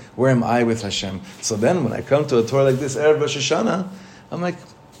 Where am I with Hashem? So then when I come to a Torah like this, Erev Rosh Hashanah, I'm like,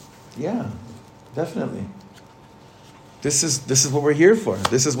 yeah, definitely. This is what we're here for.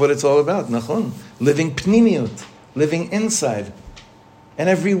 This is what it's all about. Nachon. Living pnimiyut, living inside. And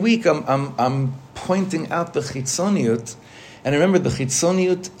every week I'm pointing out the chitzoniyut. And remember, the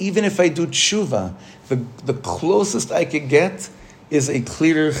chitzoniyut, even if I do tshuva, the closest I could get is a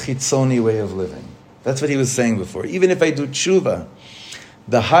clearer chitzoni way of living. That's what he was saying before. Even if I do tshuva,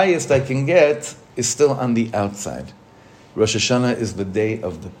 the highest I can get is still on the outside. Rosh Hashanah is the day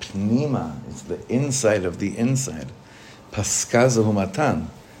of the pnima. It's the inside of the inside. Paskah zahu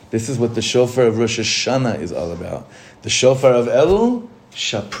matan. This is what the Shofar of Rosh Hashanah is all about. The Shofar of Elul,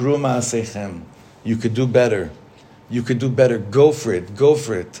 shapru ma'asechem. You could do better. You could do better. Go for it. Go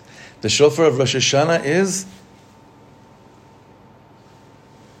for it. The Shofar of Rosh Hashanah is...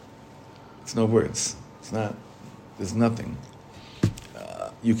 It's no words. It's not... There's nothing.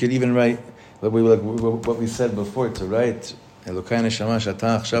 You could even write... What we said before, to write... Elokai Neshama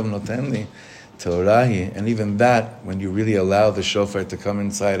shata achshav noten li teorahi. And even that, when you really allow the Shofar to come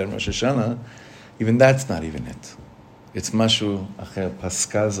inside on Rosh Hashanah, even that's not even it. It's mashu acher.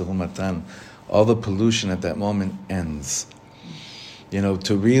 Paskah zahu matan. All the pollution at that moment ends. You know,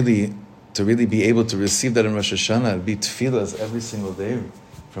 to really be able to receive that in Rosh Hashanah, be tefillas every single day,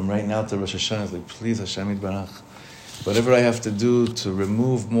 from right now to Rosh Hashanah, it's like, please Hashem Yitbarach, whatever I have to do to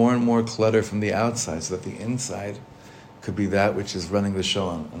remove more and more clutter from the outside, so that the inside could be that which is running the show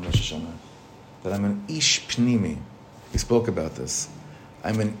on Rosh Hashanah. That I'm an ish pnimi. We spoke about this.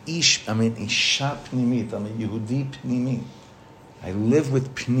 I'm an isha pnimit. I'm a Yehudi pnimi. I live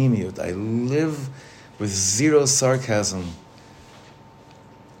with pnimiyut. I live with zero sarcasm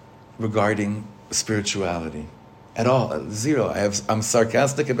regarding spirituality at all. Zero. I'm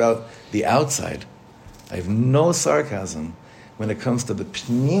sarcastic about the outside. I have no sarcasm when it comes to the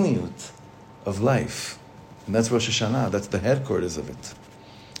pnimiyut of life. And that's Rosh Hashanah. That's the headquarters of it.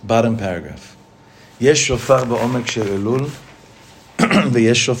 Bottom paragraph. Yesh shofar ba'omek shel Elul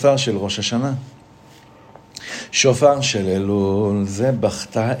v'yesh shofar shel Rosh Hashanah. Shofar shel Elul, ze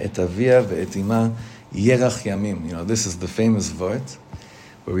bachta et avia ve'et ima yerach yamim. You know, this is the famous vort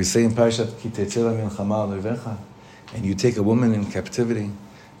where we say in Parashat Ki tetzeh milchama alevecha, and you take a woman in captivity,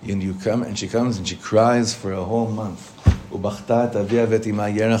 and you come, and she comes and she cries for a whole month. Ubachta et avia ve'et ima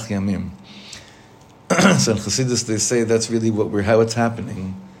yerach yamim. So in Chassidus they say that's really how it's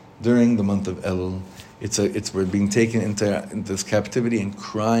happening during the month of Elul. We're being taken into this captivity and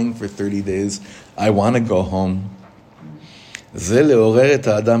crying for 30 days. I want to go home. The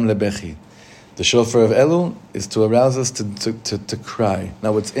Shofar of Elul is to arouse us to cry.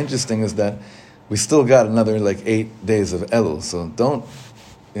 Now what's interesting is that we still got another 8 days of Elul. So don't,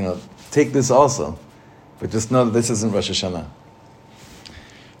 take this also. But just know that this isn't Rosh Hashanah.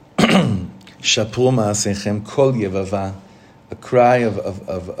 Shapru ma'asechem kol yevava. A cry of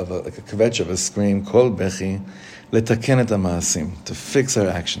like a kvetch, of a scream, kol bechi, letaken et ha'maasim, to fix our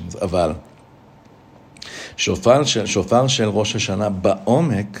actions. Aval. Shofar shel Rosh Hashanah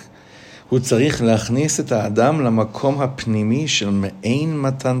ba'omek, הוא צריך להכניס את האדם למקום הפנימי של מעין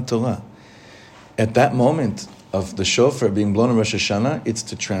מתן תורה. At that moment of the shofar being blown in Rosh Hashanah, it's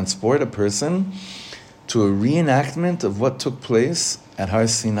to transport a person to a reenactment of what took place at Har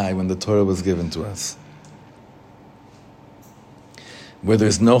Sinai when the Torah was given to us. Where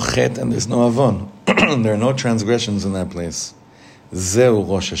there's no chet and there's no avon. There are no transgressions in that place. Zeu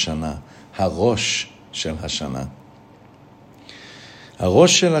Rosh Hashanah, HaRosh shel Hashanah. HaRosh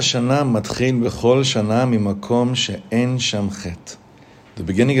shel Hashanah matchil b'chol shana mimakom she'en sham chet. The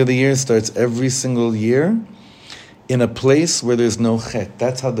beginning of the year starts every single year in a place where there's no chet.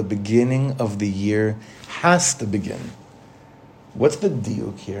 That's how the beginning of the year has to begin. What's the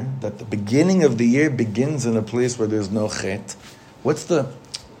diuk here? That the beginning of the year begins in a place where there's no chet. You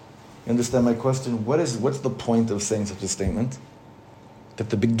understand my question? What's the point of saying such a statement? That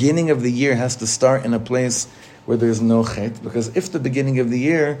the beginning of the year has to start in a place where there's no chet, because if the beginning of the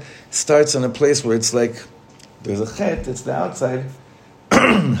year starts in a place where it's like, there's a chet, it's the outside,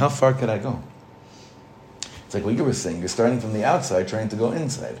 how far could I go? It's like what you were saying, you're starting from the outside, trying to go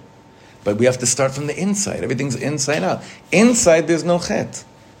inside. But we have to start from the inside. Everything's inside out. Inside, there's no chet.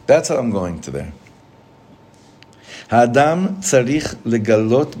 That's how I'm going to there. האדם צריך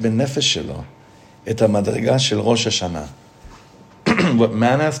לגלות בנפש שלו את המדרגה של ראש השנה. What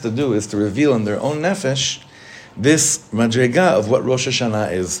man has to do is to reveal in their own nefesh this madrega of what Rosh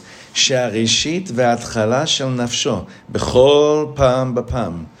Hashanah is. שהראשית וההתחלה של נפשו בכל פעם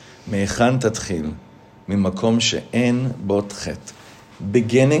בפעם מהיכן תתחיל? ממקום שאין בו חטא.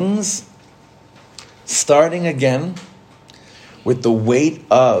 Beginnings, starting again with the weight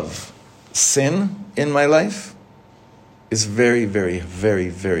of sin in my life is very, very, very,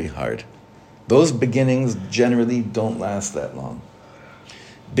 very hard. Those beginnings generally don't last that long.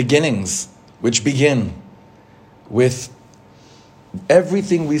 Beginnings, which begin with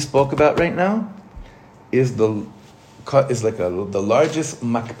everything we spoke about right now, is the largest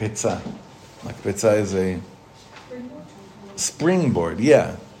makpetza. Makpetza is a springboard.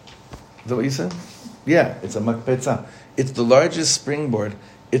 Yeah. Is that what you said? Yeah, it's a makpetza. It's the largest springboard.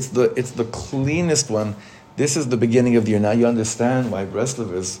 It's the cleanest one. This is the beginning of the year. Now you understand why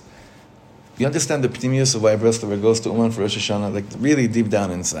Breslovers. You understand the pnimius of why Breslover goes to Uman for Rosh Hashana, like really deep down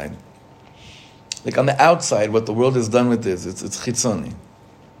inside. Like on the outside, what the world has done with this, it's chitzoni.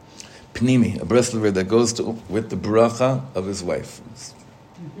 Pnimi, a Breslover that goes to with the bracha of his wife.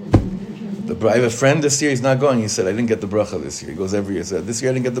 I have a friend this year, he's not going. He said, I didn't get the bracha this year. He goes every year. He said, this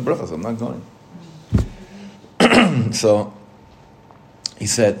year I didn't get the bracha, so I'm not going. So he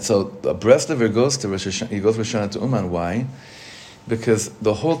said, so a Breslover goes to Rosh Hashana, he goes Rosh Hashana to Uman. Why? Because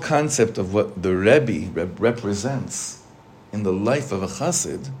the whole concept of what the Rabbi represents in the life of a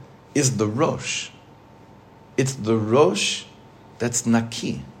chassid is the Rosh. It's the Rosh that's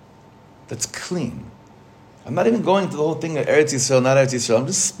naki, that's clean. I'm not even going to the whole thing of Eretz Yisrael, not Eretz Yisrael. I'm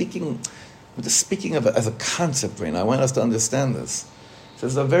just speaking of it as a concept right now. I want us to understand this. So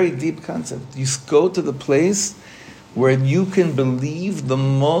it's a very deep concept. You go to the place where you can believe the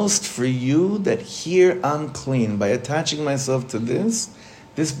most for you that here I'm clean. By attaching myself to this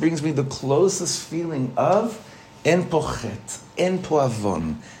brings me the closest feeling of en pochet, en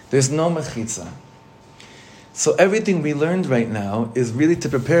poavon. There's no mechitza. So everything we learned right now is really to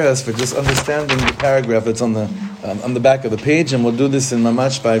prepare us for just understanding the paragraph that's on the back of the page, and we'll do this in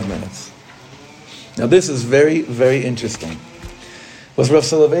mamash 5 minutes. Now this is very, very interesting. Was Rav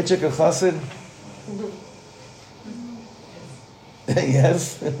Soloveitchik a chassid?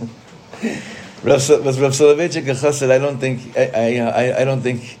 Yes. Was Rav Soloveitchik a chassid? I don't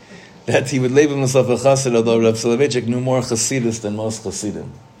think that he would label himself a chassid, although Rav Soloveitchik knew more chassidus than most chassidim.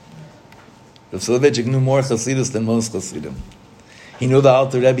 Rav Soloveitchik knew more chassidus than most chassidim. He knew the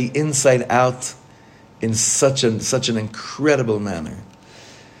Alter Rebbe inside out in such an incredible manner.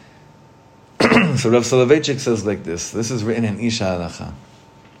 So Rav Soloveitchik says like this. This is written in Ish HaHalacha.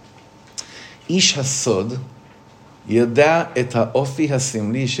 Ish HaSod Yada et ha'ofi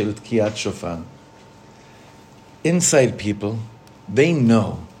hasimli shel tkiyat shofar. Inside people, they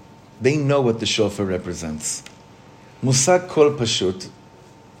know what the shofar represents. Musag kol pashut.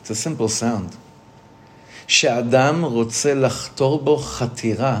 It's a simple sound. She'adam rotze lachtor bo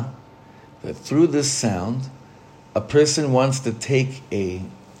chatira. That through this sound, a person wants to take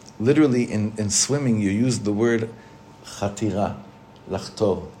literally in swimming, you use the word chatira,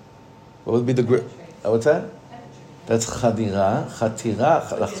 lachtor. What would be the what's that? That's chadira,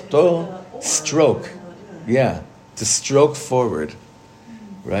 lachtor, stroke. Yeah, to stroke forward,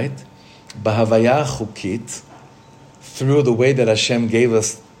 right? Bahavaya chukit, through the way that Hashem gave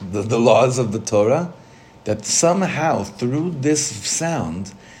us the laws of the Torah, that somehow through this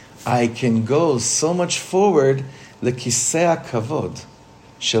sound, I can go so much forward, lekisei kavod,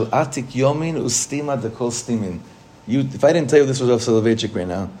 shel atik yomin ustima dekol stimin. If I didn't tell you this was Rav Soloveitchik right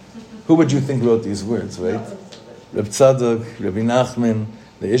now, who would you think wrote these words, right? Reb Tzadok, Rabbi Nachman,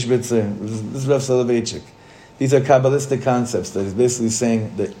 the Ishbitzer. This is Rav Soloveitchik. These are Kabbalistic concepts that is basically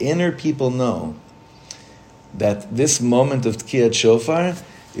saying the inner people know that this moment of Tkiyat Shofar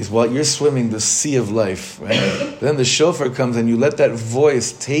is while you're swimming the sea of life, right? Then the shofar comes and you let that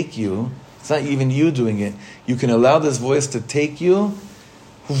voice take you. It's not even you doing it. You can allow this voice to take you,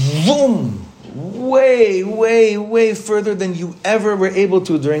 boom, way, way, way further than you ever were able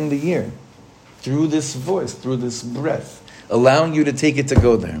to during the year. Through this voice, through this breath, allowing you to take it to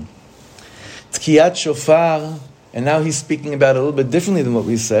go there. Tkiyat Shofar, and now he's speaking about it a little bit differently than what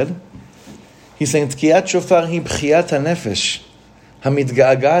we said. He's saying, Tkiyat Shofar hi b'chiyat hanefesh,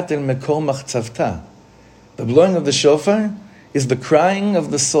 hamidga'agat el mekor machtzavta. The blowing of the shofar is the crying of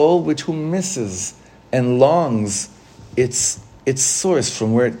the soul who misses and longs its source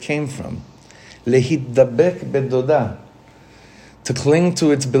from where it came from. Lehiddabek bedoda, to cling to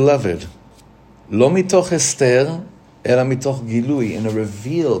its beloved. Lo mitoch ester, ela mitoch gilui, in a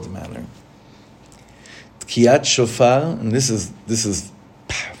revealed manner. Tkiyat shofar, and this is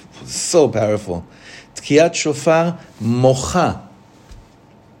so powerful. Tkiyat shofar mocha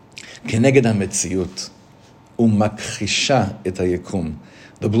keneged hametziut umakhisha et hayekum.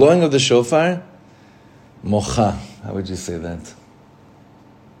 The blowing of the shofar, mocha. How would you say that?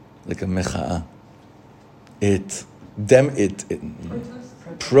 like a mecha'ah.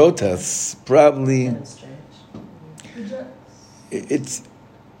 Protests, probably. It's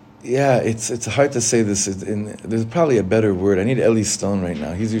hard to say this. There's probably a better word. I need Eli Stone right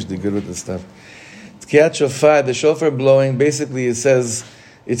now. He's usually good with this stuff. Tkiyat shofar, the shofar blowing, basically it says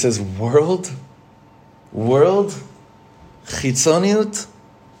world, chitzoniut,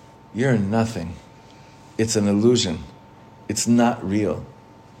 you're nothing. It's an illusion. It's not real.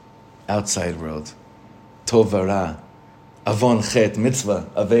 Outside world. Tovara, avon, chet, mitzvah,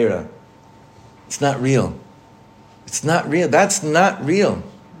 avera. It's not real. It's not real. That's not real.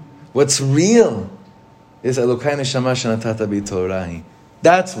 What's real is Elokai Neshama shenatata bi Torahi.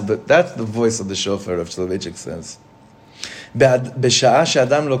 That's the voice of the shofar of Soloveitchik says. בשעה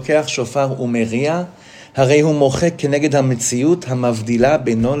שאדם לוקח שופר ומריע, הרי הוא מוחק כנגד המציאות המבדילה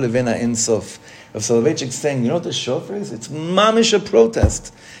בינו לבין האינסוף. Of Soloveitchik saying, you know what the shofar is? It's mamish a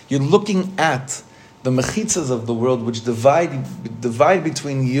protest. You're looking at the mechitzas of the world which divide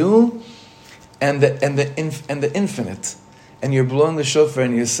between you and the infinite. And you're blowing the shofar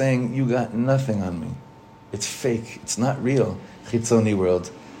and you're saying, you got nothing on me. It's fake. It's not real. Chitzoni world.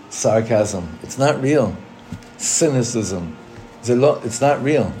 Sarcasm. It's not real. Cynicism. It's not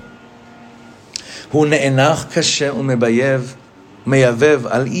real. הוא נאנח קשה ומייבב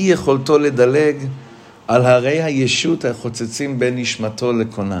על אי יכולתו לדלג על הרי הישות החוצצים בין נשמתו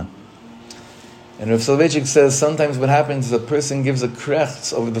לקונה. And Rav Soloveitchik says sometimes what happens is a person gives a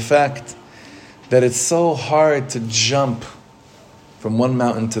krechts over the fact that it's so hard to jump from one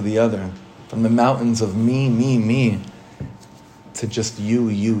mountain to the other, from the mountains of me, to just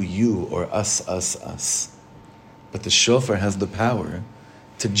you, or us. But the shofar has the power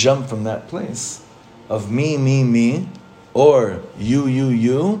to jump from that place of me, or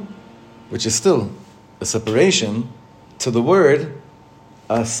you, which is still a separation, to the word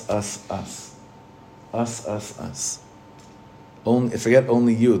us. Only, forget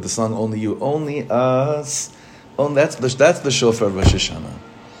only you, the song only you, only us. That's the shofar of Rosh Hashana.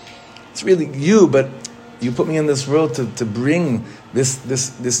 It's really you, but you put me in this world to bring this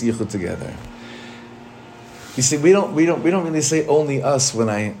yichud together. You see, we don't really say only us when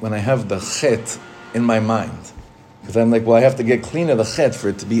I have the chet in my mind, because I'm like, well, I have to get clean of the chet for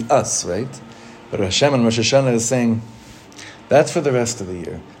it to be us, right? But Hashem and Rosh Hashana is saying that's for the rest of the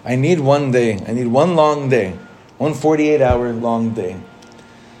year. I need one day. I need one long day, 148-hour long day,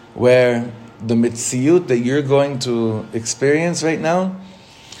 where the mitziyut that you're going to experience right now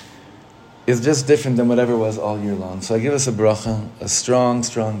is just different than whatever was all year long. So I give us a bracha, a strong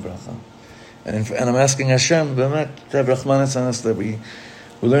bracha. And I'm asking Hashem, to have Rahmanas on us, that we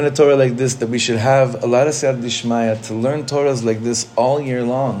learn a Torah like this, that we should have a lot of Siyat Dishmaya, to learn Torahs like this all year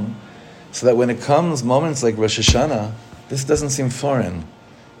long, so that when it comes moments like Rosh Hashanah, this doesn't seem foreign.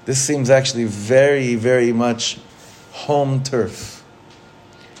 This seems actually very, very much home turf.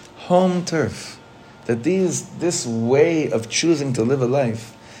 Home turf. That this way of choosing to live a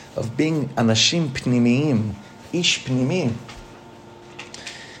life, of being anashim pnimiyim, ish pnimi,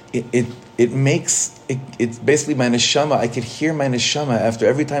 it's basically my neshama. I could hear my neshama after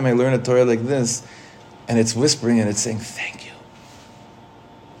every time I learn a Torah like this, and it's whispering and it's saying, thank you.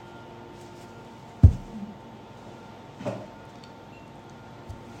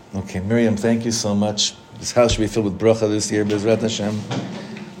 Okay, Miriam, thank you so much. This house should be filled with bracha this year, Bezrat Hashem.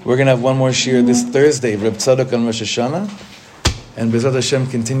 We're going to have one more shir this Thursday, Reb Tzadok on Rosh Hashanah, and Bezrat Hashem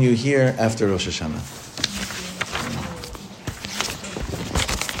continue here after Rosh Hashanah.